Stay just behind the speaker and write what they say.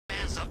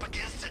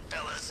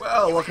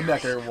Well, welcome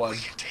back, everyone.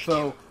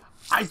 So,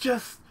 I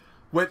just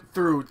went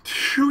through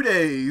 2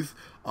 days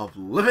of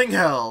living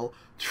hell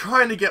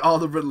trying to get all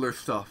the Riddler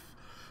stuff.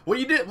 What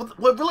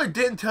Riddler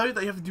didn't tell you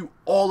that you have to do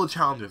all the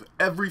challenges,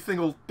 every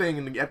single thing,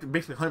 and you have to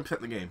basically 100%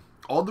 in the game.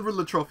 All the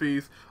Riddler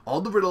trophies,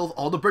 all the riddles,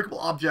 all the breakable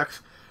objects,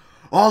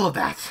 all of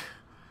that.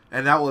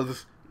 And that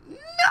was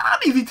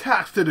not an easy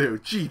task to do.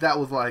 Gee, that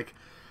was like,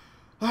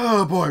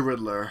 oh boy,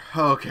 Riddler.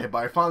 Okay,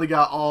 but I finally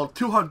got all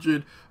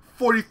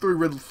 243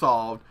 riddles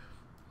solved.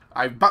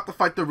 I'm about to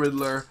fight the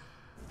Riddler.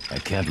 I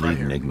can't leave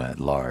Enigma at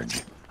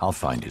large. I'll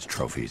find his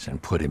trophies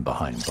and put him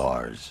behind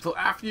bars. So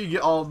after you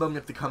get all of them, you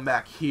have to come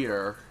back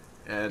here.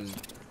 And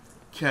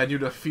can you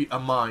defeat a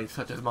mind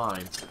such as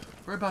mine?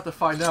 We're about to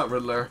find out,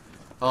 Riddler.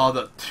 All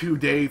the 2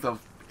 days of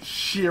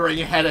shearing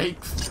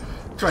headaches,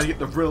 trying to get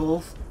the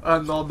riddles,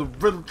 and all the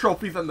riddle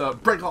trophies and the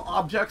breakable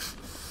objects.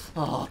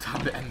 Oh,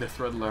 time to end this,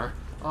 Riddler.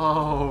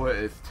 Oh,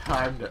 it's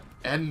time to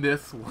end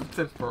this once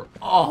and for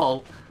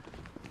all.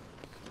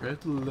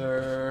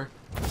 Riddler,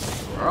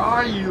 where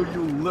are you,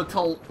 you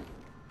little...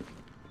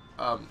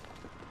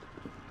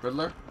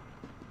 Riddler?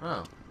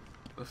 Oh,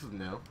 this is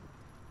new.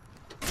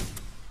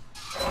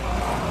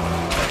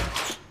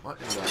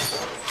 What is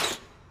that?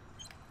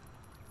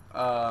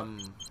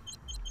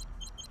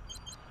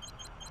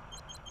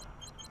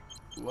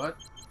 What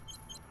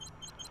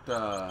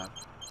the...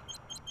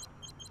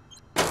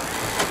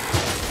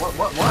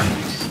 What?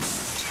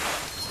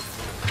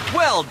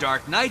 Well,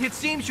 Dark Knight, it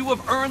seems you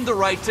have earned the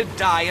right to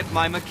die at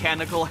my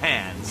mechanical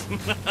hands.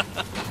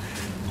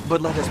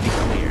 But let us be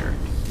clear,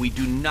 we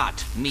do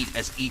not meet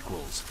as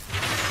equals.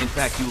 In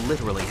fact, you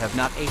literally have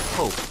not a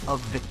hope of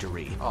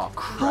victory. Oh,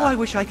 crap. Oh, I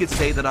wish I could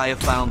say that I have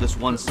found this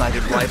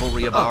one-sided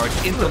rivalry of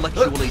ours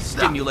intellectually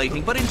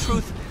stimulating, but in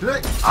truth,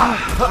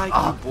 I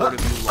grew bored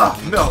of you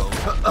long ago.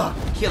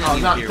 Killing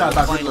you here will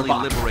finally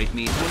liberate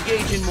me to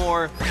engage in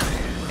more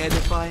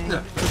edifying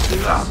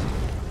pursuits.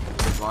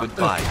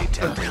 Goodbye,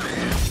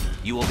 detective.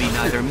 You will be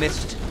neither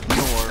missed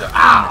nor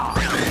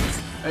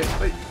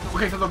Wait.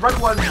 Okay, so the red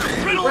one...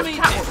 Riddle me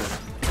this.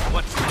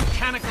 What's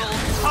mechanical,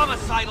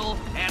 homicidal,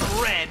 and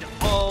red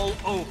all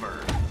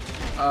over?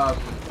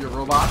 Your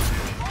robot?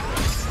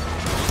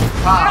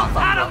 I'll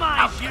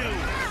atomize you!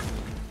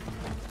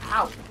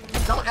 Ow!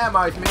 Don't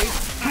atomize me!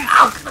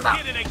 Ow!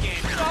 Get it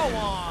again, go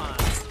on!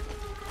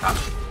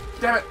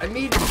 Damn it, I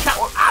need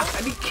Catwoman!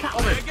 I need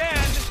Catwoman!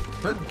 Again!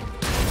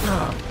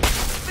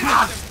 This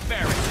is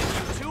embarrassing,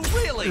 you two,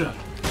 really!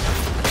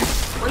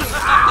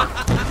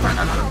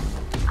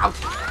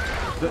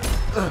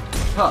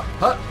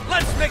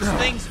 Let's mix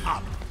things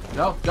up!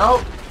 No!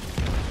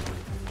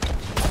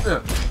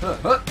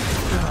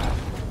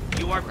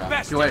 You are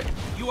bested, Get away.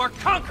 you are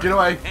conquered, Get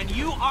away. and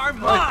you are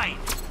mine!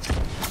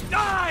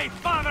 Die,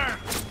 father!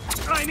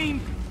 I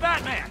mean,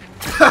 Batman!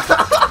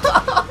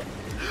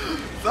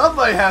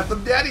 Somebody has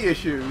some daddy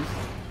issues.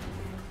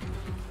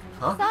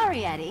 Huh?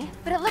 Sorry, Eddie,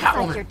 but it looks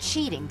Catwoman. like you're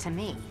cheating to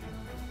me.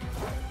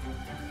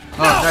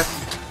 No!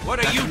 What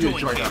are you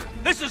doing right here? now.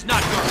 This is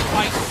not your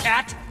fight,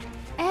 cat!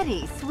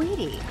 Eddie,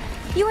 sweetie,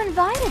 you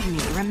invited me,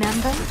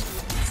 remember?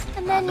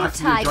 And then you nice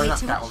of you to tied join me up,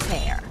 to a Catwoman.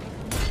 chair.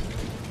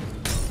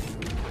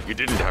 You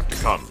didn't have to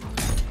come.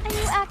 And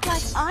you act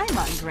like I'm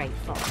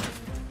ungrateful.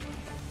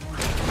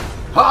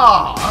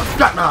 Ha!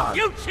 Batman!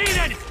 You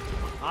cheated!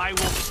 I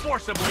will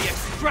forcibly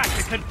extract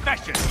a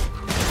confession!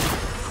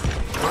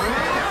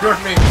 Hurt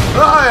me!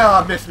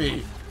 Miss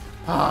me!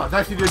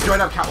 Nice of you to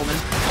join up, Catwoman.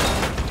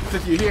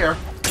 Since you're here,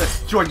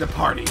 let's join the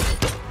party.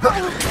 Come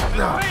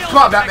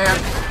on, Batman!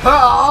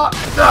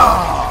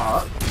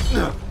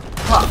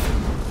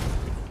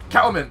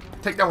 Catwoman,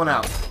 take that one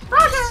out.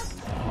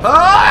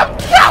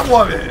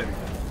 Catwoman!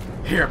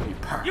 Hear me,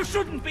 purr. You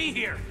shouldn't be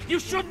here! You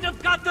shouldn't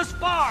have got this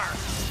far!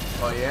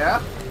 Oh,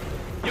 yeah?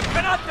 You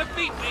cannot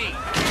defeat me!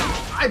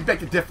 I beg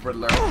to differ,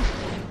 Riddler.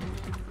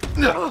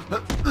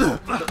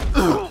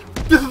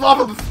 This is all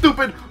for the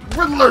stupid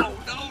Riddler!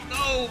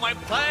 No! My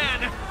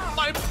plan!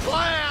 My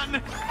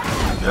plan!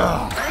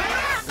 Your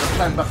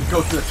plan's about to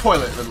go to the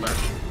toilet, Riddler.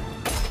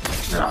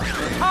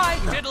 Hi,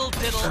 diddle,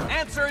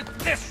 answer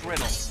this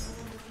riddle!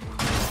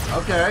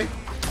 Okay.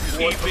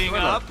 Keeping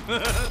up?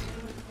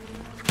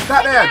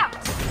 Batman!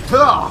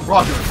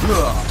 Roger!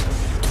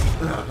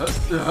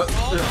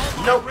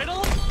 Nope.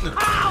 Riddle?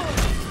 How?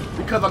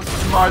 Because I'm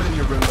smarter than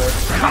you, Riddler.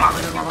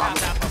 I'm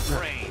not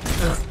afraid.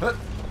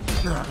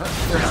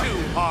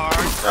 Too hard.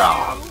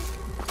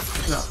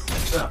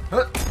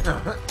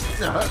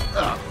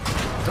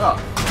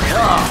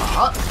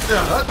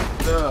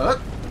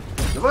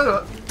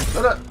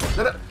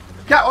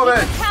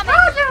 Catwoman!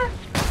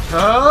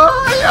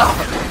 Yeah!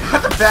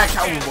 That's a bad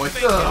Catwoman voice.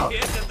 Hit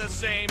at the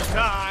same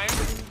time.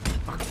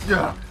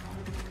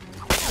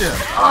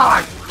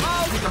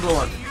 Keep number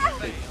one.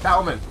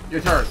 Catwoman,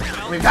 your turn. I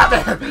mean,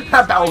 Batman!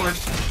 Batwoman!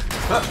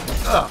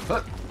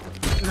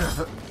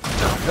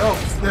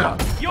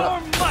 Your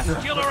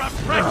muscular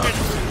oppression.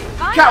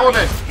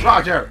 Catwoman!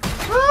 Roger!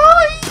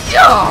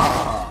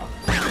 Yeah!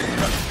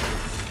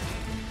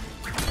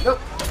 Nope.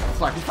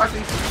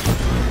 Spicy.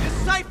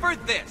 Decipher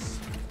this.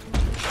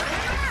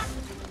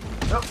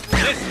 Nope.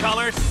 This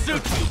color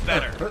suits you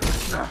better.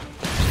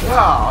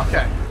 Oh,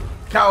 okay.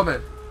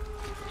 Catwoman.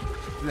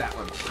 That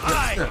one.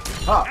 I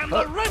am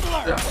the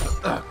Riddler.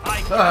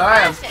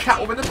 I am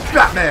Catwoman and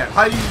Batman.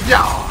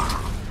 Hi-ya!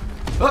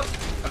 Up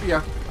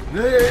here.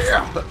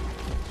 Yeah.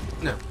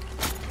 No.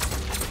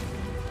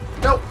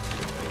 Nope.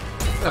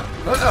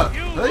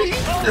 You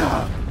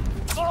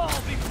fall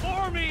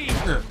before me.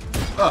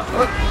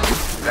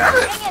 Damn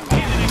it!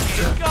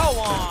 Go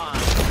on.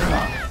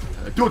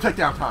 Do a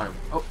takedown time.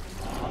 Oh.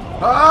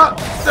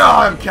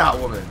 I'm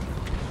Catwoman.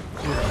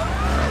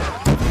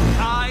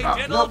 Hi,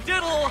 diddle nope.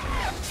 diddle.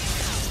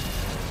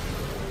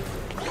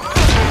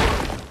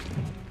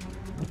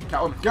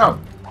 Catwoman, go.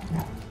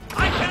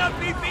 I cannot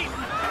be beaten.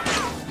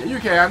 Yeah, you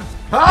can.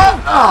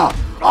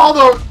 All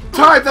the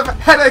times of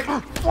headache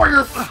for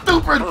your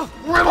stupid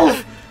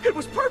riddles. It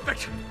was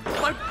perfect.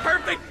 My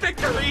perfect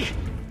victory.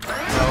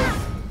 No.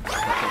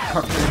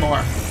 Not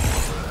anymore.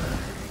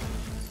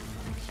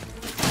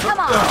 Come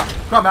on.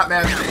 Come on,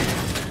 Batman.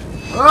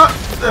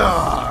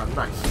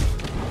 Nice.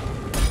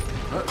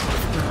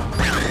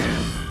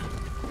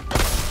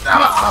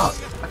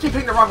 I keep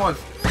hitting the wrong ones.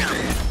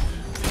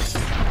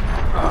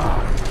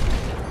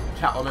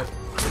 Catwoman.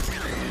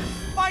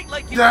 Fight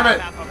like you Damn it!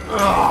 have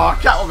a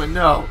Catwoman,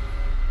 no.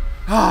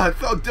 It's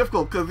so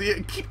difficult because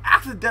you keep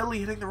accidentally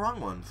hitting the wrong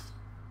ones.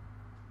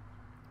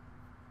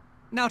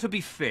 Now, to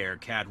be fair,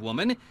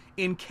 Catwoman,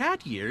 in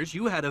cat years,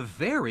 you had a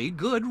very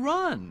good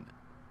run.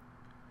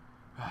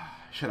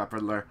 Shut up,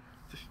 Riddler.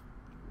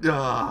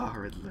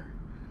 Riddler.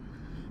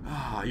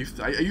 I used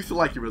to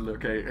like you, Riddler.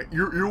 Okay,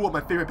 you're one of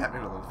my favorite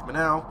Batman villains, but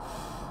now,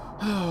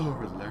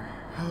 Riddler.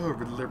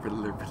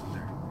 Riddler.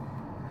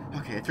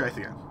 Okay, let's try this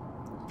again.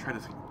 Try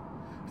this again.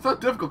 It's so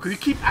difficult because you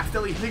keep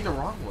accidentally hitting the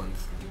wrong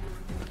ones.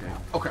 Okay.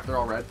 Okay, they're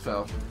all red,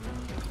 so.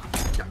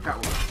 Yeah, got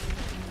one.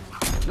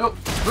 Nope.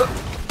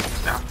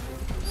 No.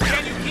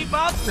 Can you keep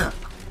up? No.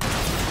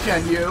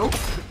 Can you?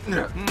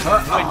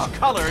 Which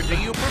color do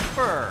you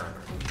prefer?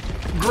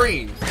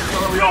 Green.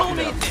 So we all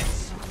can do.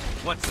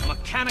 What's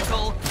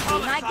mechanical,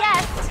 my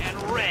guess. and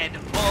red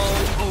all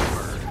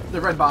over? The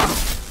red bottom.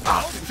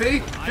 See?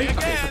 See?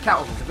 Okay, so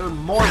Catwoman. There are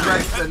more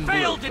reds than blue.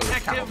 Failed,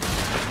 detective.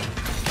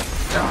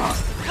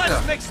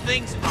 Let's mix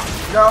things up.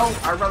 No,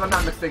 I'd rather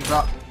not mix things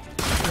up.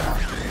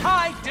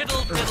 Hi,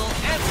 diddle diddle,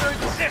 answer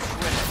this riddle.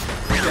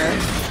 Okay.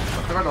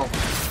 What's the riddle?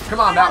 Come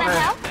on, Wanna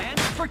Batman. help? And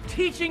for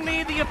teaching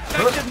me the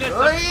effectiveness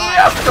of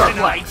Yes, fire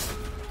tonight. Flex.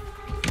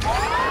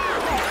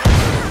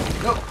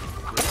 Nope.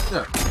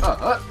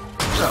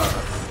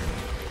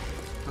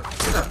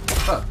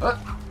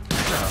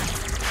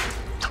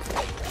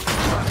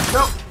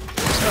 Nope.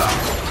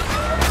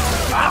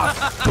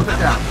 Put it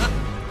down.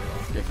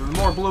 Okay, so there's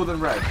more blue than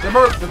red. There's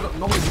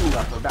no blue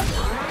left. So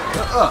Batman.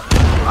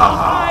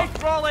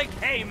 Hydraulic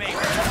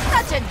haymaker.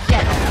 Such a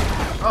general.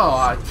 Oh,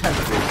 I tend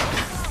to be.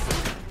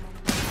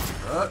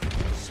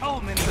 So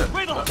many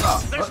riddles.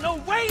 There's no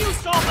way you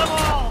solve them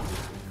all.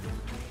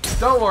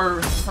 Don't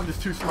worry, I'm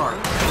just too smart.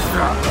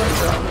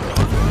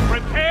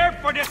 Prepare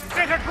for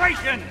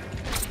disintegration.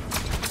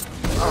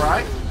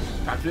 Alright.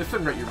 Time to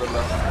disintegrate you,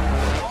 Riddler.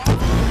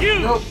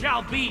 You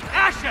shall be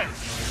ashes.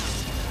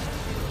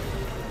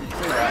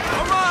 Say that.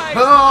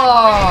 All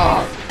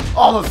right.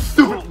 All the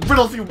stupid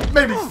riddles you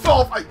made me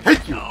solve! I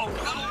hate you! No,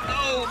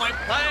 my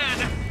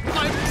plan.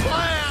 My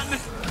plan.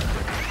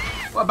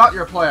 What about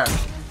your plan?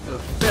 It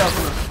failed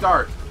from the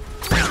start.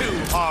 Too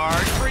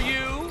hard for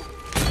you?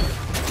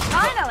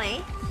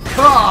 Finally.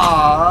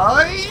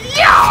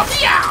 Yeah!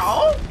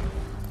 Meow!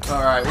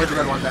 Alright, where's the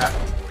red one at?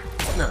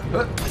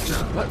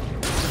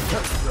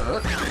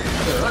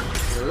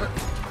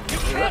 You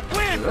can't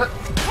win!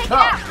 Take it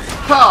out.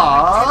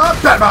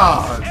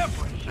 Batman!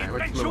 Every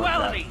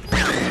eventuality!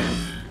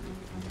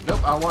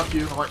 Nope, I don't want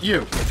you. I want you.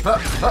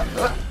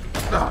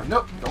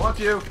 Nope, don't want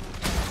you.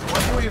 Don't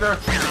want you either.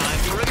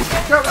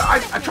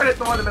 I tried to hit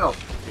the one in the middle.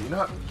 Okay, you know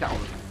what?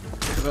 Catwoman.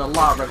 Because there are a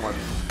lot of red ones.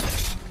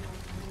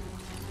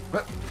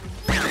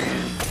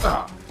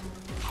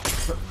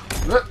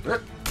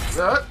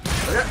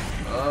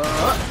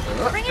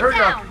 Bring Here it we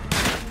down.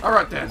 go.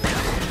 Alright then.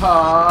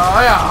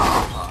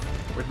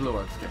 With blue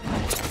ones.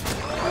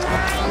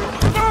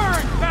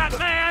 Burn,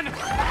 Batman!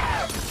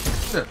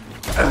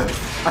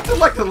 I feel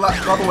like the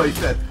other way he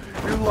said,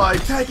 you're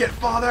like, take it,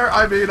 father.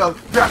 I mean,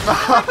 Batman.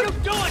 What are you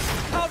doing?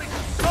 How did you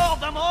solve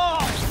them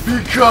all?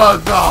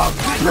 Because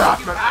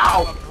Batman.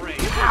 Ow!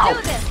 You Ow! can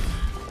do this.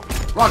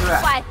 Roger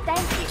that. Why,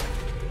 thank you.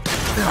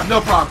 Yeah,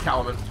 no problem,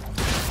 Catwoman.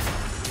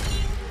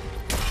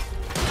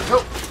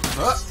 Nope.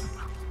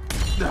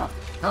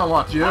 I don't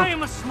want you. I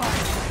am a smart.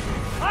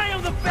 I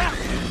am the best.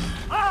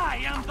 I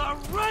am the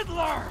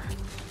Riddler.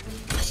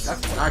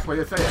 That's a nice way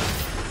to say it.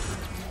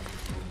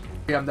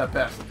 I am the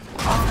best.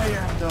 I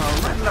am the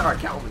Riddler,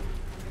 Catwoman.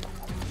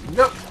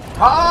 Nope.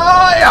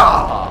 Hiya!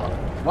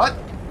 What?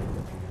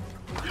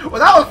 Well,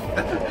 that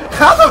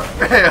was a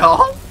fail.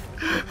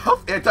 That was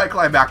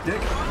anticlimactic.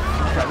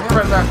 Come here,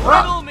 Riddler.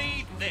 Riddle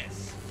me this.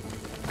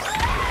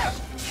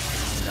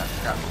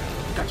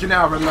 Got you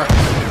now, Riddler.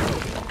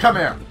 Come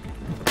here.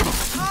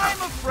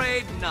 I'm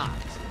afraid not.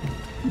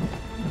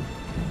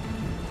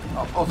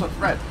 Oh, so it's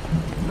red.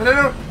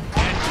 No.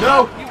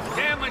 No! You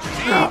damn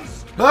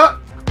machines!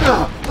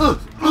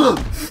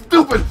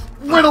 Stupid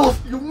riddles!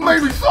 You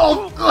made me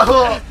so...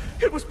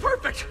 It was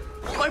perfect!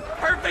 My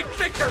perfect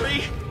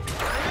victory!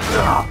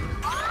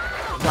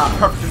 Not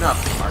perfect enough,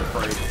 I'm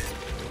afraid.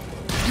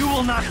 You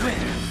will not win!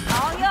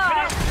 All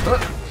yours!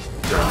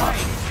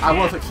 I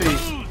will succeed.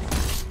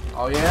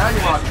 Oh yeah?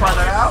 You wanna try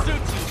that out?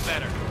 Suits you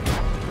better.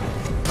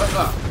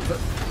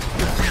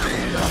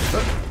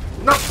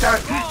 No, damn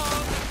it!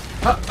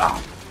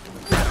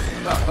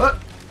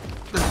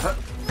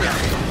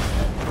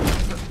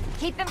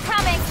 Keep them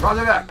coming!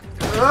 Roger that!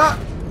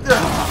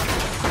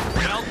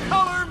 Now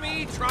color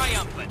me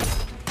triumphant!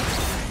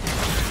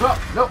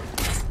 No!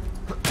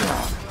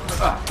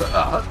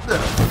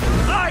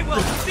 I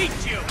will beat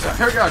you!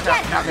 Here we go,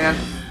 Catman!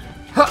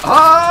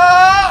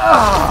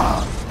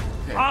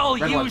 Okay, I'll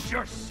red use one.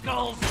 your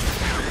skulls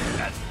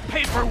as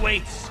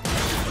paperweights!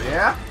 Oh,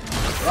 yeah?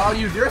 Well, I'll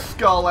use your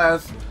skull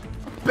as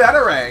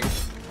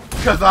batarangs,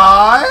 because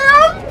I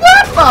am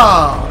Demise!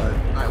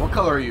 Alright, what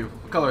color are you?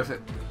 What color is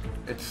it?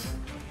 It's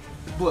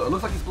blue. It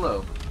looks like it's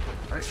blue.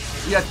 Right?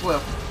 Yeah, it's blue.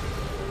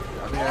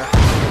 Down here.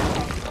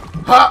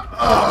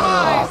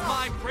 Rise,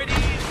 my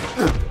pretties!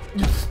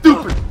 You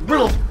stupid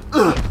riddles!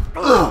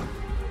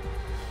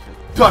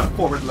 Done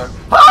for, Riddler.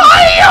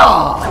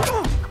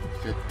 Hi-ya!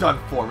 You're done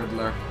for,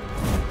 Riddler.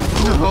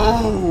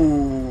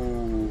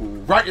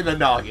 Oh, right in the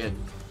noggin.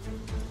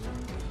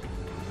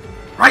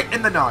 Right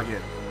in the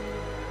noggin.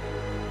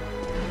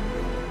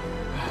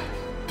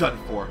 Done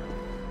for.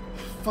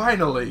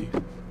 Finally.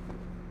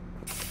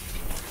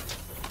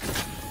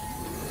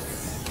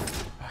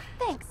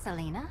 Thanks,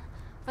 Selina,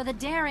 for the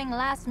daring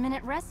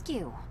last-minute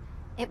rescue.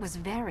 It was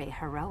very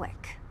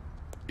heroic.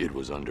 It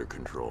was under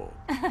control.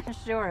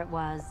 Sure it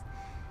was.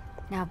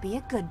 Now be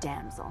a good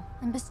damsel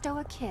and bestow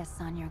a kiss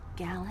on your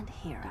gallant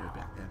hero. Do it,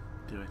 Batman.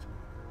 Do it.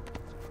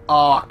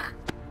 Oh,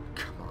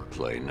 come on.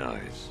 Play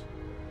nice.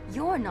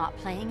 You're not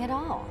playing at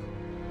all.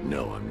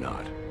 No, I'm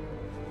not.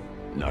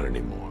 Not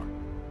anymore.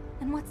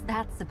 And what's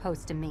that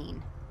supposed to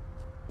mean?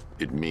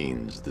 It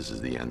means this is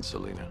the end,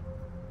 Selina.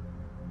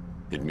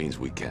 It means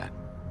we can't.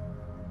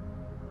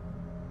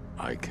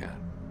 I can't.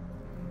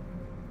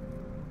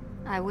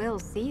 I will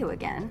see you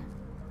again,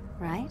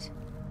 right?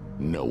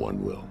 No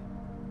one will.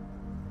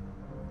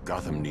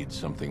 Gotham needs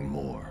something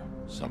more,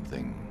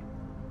 something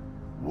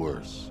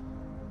worse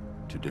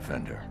to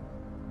defend her.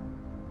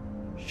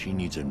 She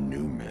needs a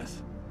new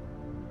myth.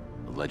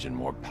 A legend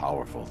more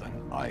powerful than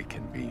I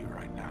can be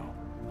right now.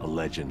 A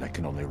legend that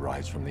can only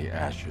rise from the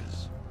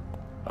ashes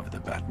of the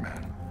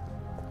Batman.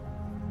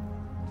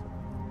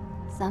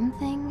 Some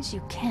things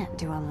you can't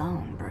do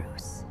alone,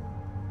 Bruce.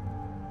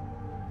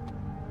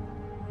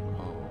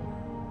 Oh,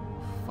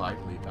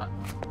 finally,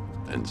 Batman.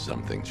 And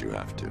some things you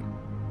have to.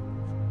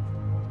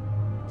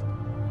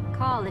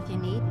 Call if you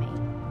need me.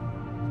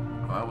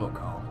 I will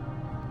call.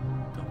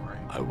 Don't worry.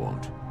 I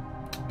won't.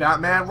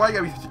 Batman, why you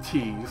gotta be such a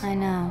tease? I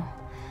know.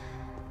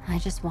 I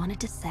just wanted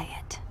to say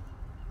it.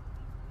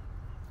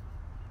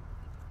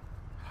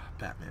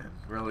 Batman,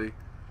 really?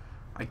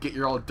 I get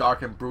you're all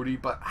dark and broody,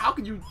 but how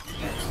could you...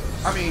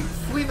 I mean,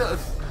 Selina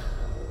is...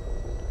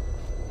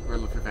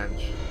 Riddler's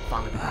Revenge.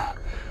 Finally.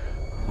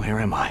 Where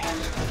am I?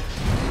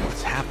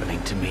 What's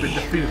happening to me?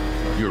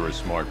 You're a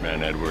smart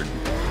man, Edward.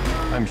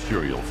 I'm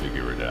sure you'll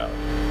figure it out.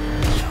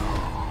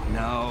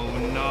 No.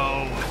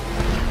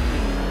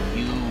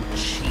 You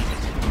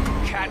cheated.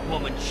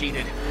 Catwoman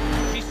cheated.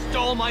 She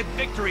stole my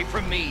victory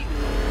from me.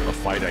 A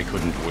fight I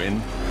couldn't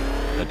win?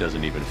 That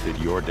doesn't even fit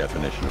your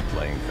definition of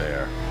playing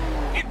fair.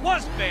 It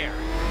was fair!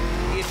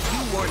 If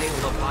you weren't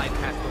able to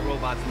bypass the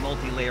robot's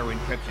multi-layer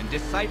encryption,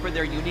 decipher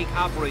their unique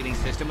operating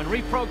system, and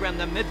reprogram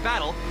them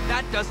mid-battle,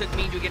 that doesn't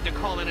mean you get to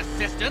call in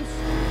assistance.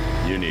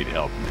 You need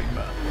help,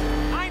 Enigma.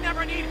 I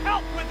never need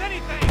help with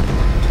anything!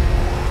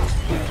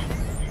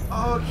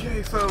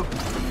 Okay, so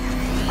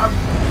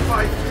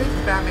I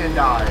think Batman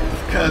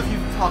dies because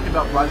he's talking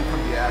about rising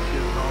from the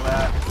ashes and all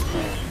that.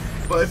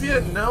 But if you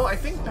didn't know, I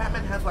think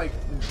Batman has like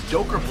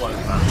Joker blood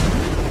inside of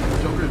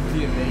him. Joker's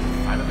DNA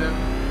inside of him,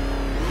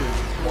 which is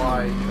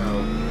why, you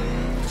know,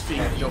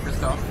 seeing Joker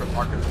stuff from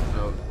Arkham, you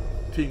know,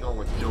 teaming on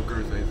with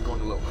Jokers and he's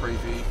going a little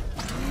crazy.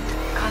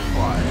 That's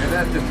why. And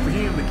then at the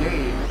beginning of the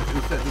game,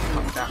 it said this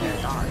time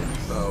Batman died.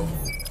 So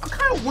I'm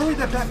kind of worried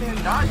that Batman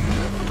died.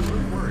 I'm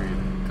really worried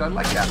because I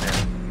like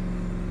Batman.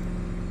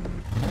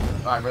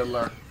 Alright,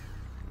 Riddler.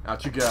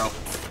 Out you go.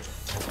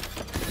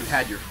 You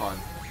had your fun.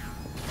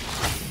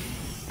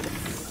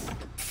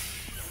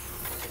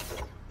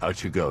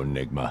 Out you go,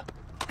 Enigma.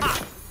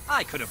 Ha!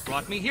 I could have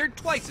brought me here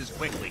twice as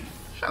quickly.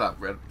 Shut up,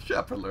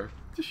 Riddler.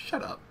 Just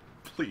shut up.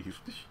 Please,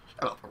 just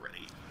shut up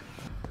already.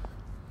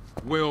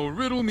 Well,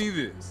 riddle me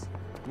this.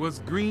 Was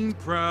Green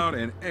proud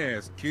and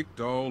ass kicked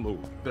all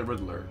over? The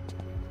Riddler.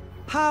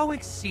 How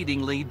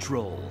exceedingly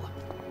droll.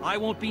 I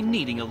won't be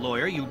needing a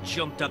lawyer, you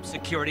jumped-up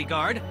security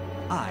guard.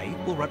 I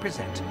will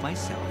represent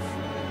myself.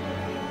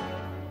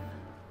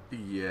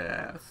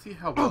 Yeah, see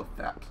how well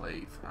that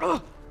plays. Huh?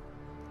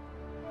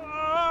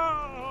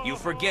 You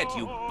forget,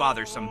 you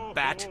bothersome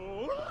bat.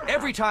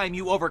 Every time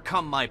you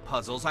overcome my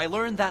puzzles, I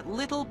learn that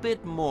little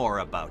bit more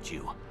about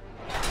you.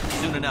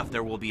 Soon enough,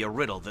 there will be a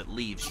riddle that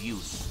leaves you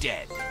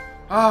dead.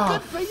 Ah,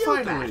 Good for you,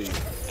 finally.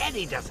 Bat.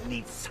 Eddie doesn't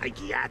need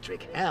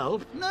psychiatric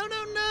help. No,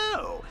 no,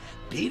 no.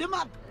 Beat him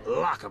up,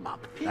 lock him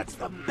up. That's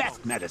the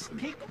best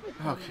medicine.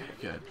 Okay,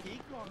 good.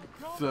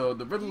 So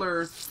the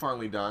Riddler's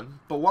finally done,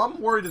 but what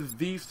I'm worried is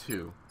these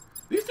two.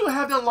 These two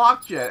haven't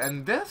unlocked yet,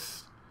 and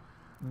this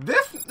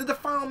is the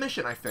final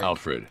mission, I think.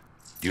 Alfred,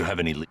 do you have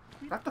any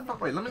Not the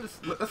wait.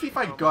 Let's see if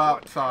I go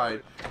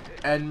outside,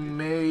 and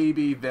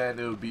maybe then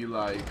it would be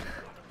like,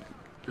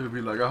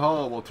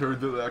 oh, well,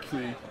 turns out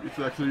it's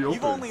actually open.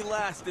 You've only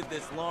lasted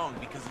this long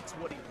because it's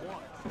what he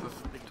wants.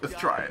 Let's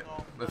try it.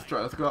 Let's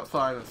try. Let's go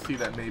outside and see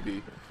that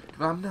maybe.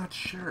 Cause I'm not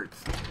sure.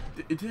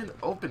 It didn't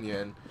open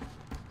yet.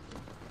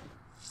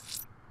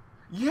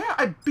 Yeah,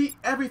 I beat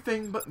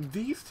everything but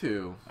these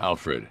two.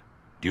 Alfred,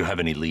 do you have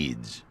any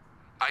leads?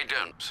 I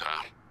don't, sir.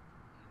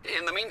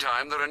 In the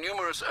meantime, there are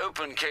numerous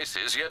open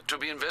cases yet to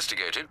be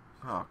investigated.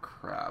 Oh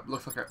crap!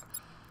 Looks like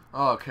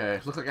okay,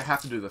 looks like I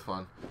have to do this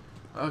one.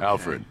 Okay.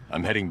 Alfred,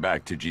 I'm heading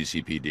back to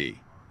GCPD.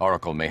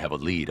 Oracle may have a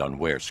lead on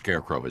where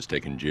Scarecrow has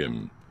taken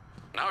Jim.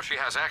 Now she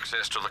has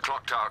access to the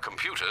clock tower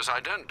computers, I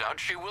don't doubt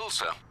she will,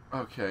 sir.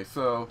 Okay,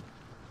 so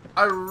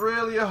I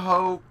really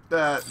hope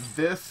that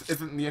this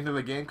isn't the end of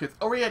the game, because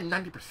it's already at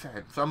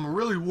 90%, so I'm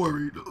really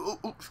worried.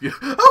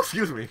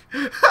 Excuse me.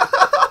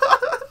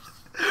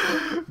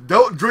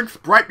 Don't drink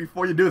Sprite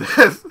before you do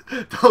this.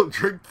 Don't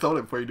drink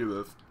soda before you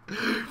do this.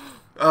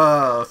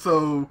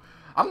 So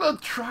I'm going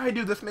to try to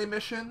do this main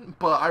mission,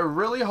 but I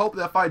really hope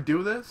that if I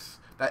do this,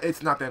 that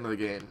it's not the end of the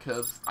game,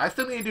 because I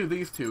still need to do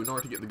these two in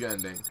order to get the good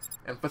ending,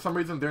 and for some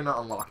reason they're not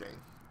unlocking.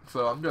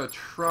 So I'm going to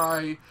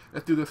try,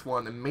 let's do this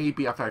one, and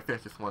maybe after I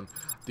finish this one,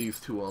 these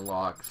two will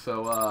unlock.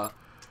 So,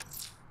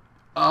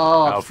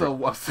 I'm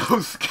so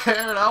scared.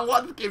 I don't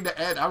want this game to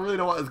end. I really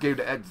don't want this game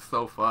to end. It's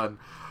so fun.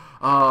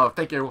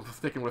 Thank you everyone for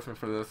sticking with me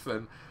for this,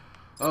 and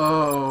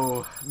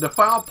the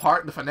final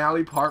part, the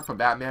finale part for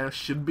Batman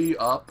should be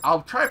up.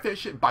 I'll try to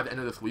finish it by the end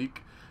of this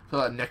week,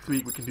 so that next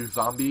week we can do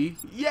Zombie.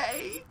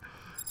 Yay!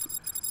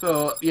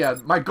 So yeah,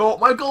 my goal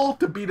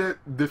to beat it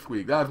this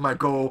week. That is my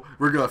goal.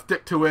 We're gonna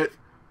stick to it.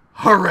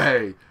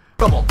 Hooray!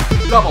 Double,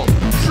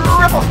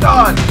 triple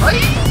stun!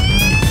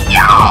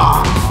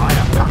 Yeah!